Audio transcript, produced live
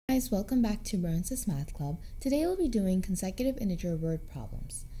guys, welcome back to Burns' Math Club. Today we'll be doing consecutive integer word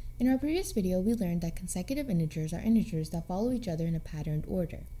problems. In our previous video, we learned that consecutive integers are integers that follow each other in a patterned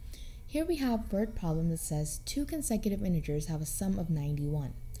order. Here we have a word problem that says two consecutive integers have a sum of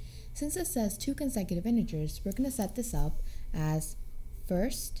 91. Since it says two consecutive integers, we're going to set this up as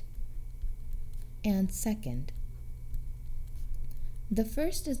first and second. The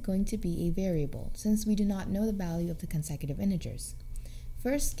first is going to be a variable, since we do not know the value of the consecutive integers.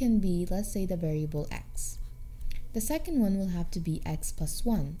 First can be, let's say, the variable x. The second one will have to be x plus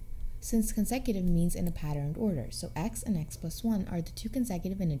 1, since consecutive means in a patterned order. So x and x plus 1 are the two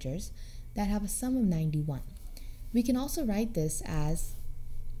consecutive integers that have a sum of 91. We can also write this as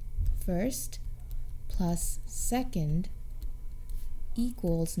first plus second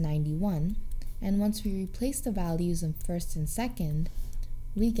equals 91. And once we replace the values in first and second,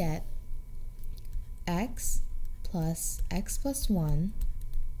 we get x plus 1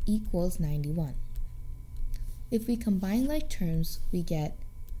 equals 91. If we combine like terms, we get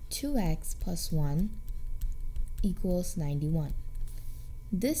 2x plus 1 equals 91.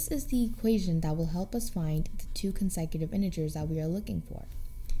 This is the equation that will help us find the two consecutive integers that we are looking for.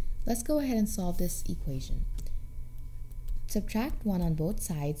 Let's go ahead and solve this equation. Subtract 1 on both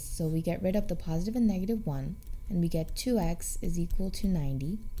sides, so we get rid of the positive and negative 1, and we get 2x is equal to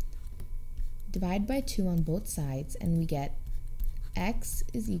 90. Divide by 2 on both sides, and we get x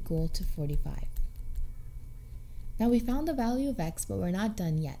is equal to 45. Now we found the value of x, but we're not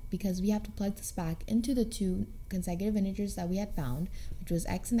done yet because we have to plug this back into the two consecutive integers that we had found, which was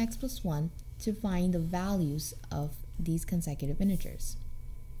x and x plus 1, to find the values of these consecutive integers.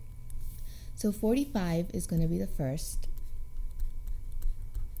 So 45 is going to be the first,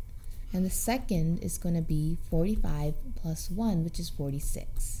 and the second is going to be 45 plus 1, which is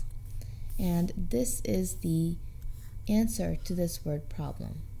 46. And this is the answer to this word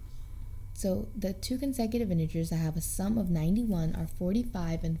problem. So the two consecutive integers that have a sum of 91 are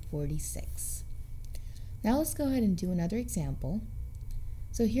 45 and 46. Now let's go ahead and do another example.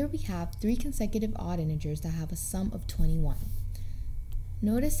 So here we have three consecutive odd integers that have a sum of 21.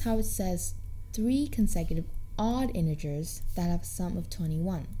 Notice how it says three consecutive odd integers that have a sum of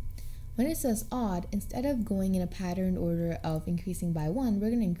 21. When it says odd, instead of going in a patterned order of increasing by 1, we're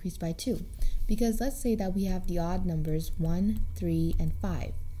going to increase by 2. Because let's say that we have the odd numbers 1, 3, and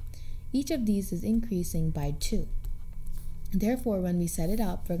 5. Each of these is increasing by 2. Therefore, when we set it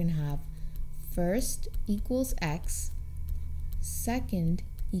up, we're going to have first equals x, second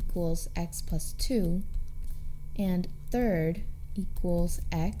equals x plus 2, and third equals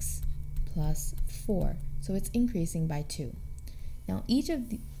x plus 4. So it's increasing by 2.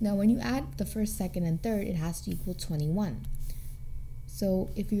 Now when you add the first, second, and third, it has to equal 21. So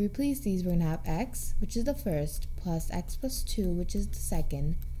if we replace these, we're going to have x, which is the first, plus x plus 2, which is the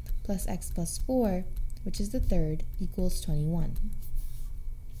second, plus x plus 4, which is the third, equals 21.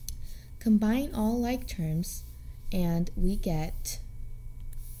 Combine all like terms, and we get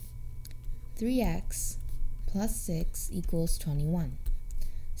 3x plus 6 equals 21.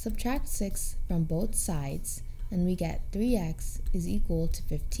 Subtract 6 from both sides, and we get 3x is equal to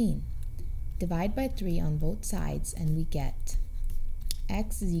 15. Divide by 3 on both sides, and we get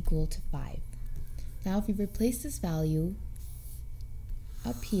x is equal to 5. Now if we replace this value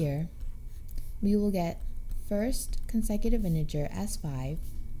up here, we will get first consecutive integer as 5,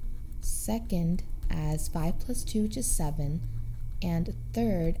 second as 5 plus 2, which is 7, and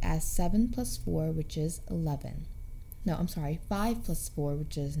third as 7 plus 4, which is 11. No, I'm sorry, 5 plus 4,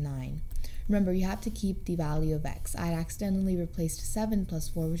 which is 9. Remember, you have to keep the value of x. I accidentally replaced 7 plus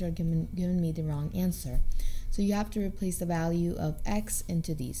 4, which had given me the wrong answer. So you have to replace the value of x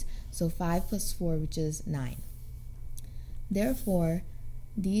into these. So 5 plus 4, which is 9. Therefore,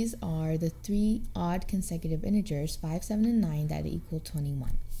 these are the three odd consecutive integers, 5, 7, and 9, that equal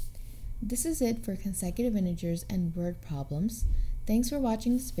 21. This is it for consecutive integers and word problems. Thanks for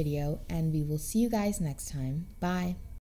watching this video, and we will see you guys next time. Bye!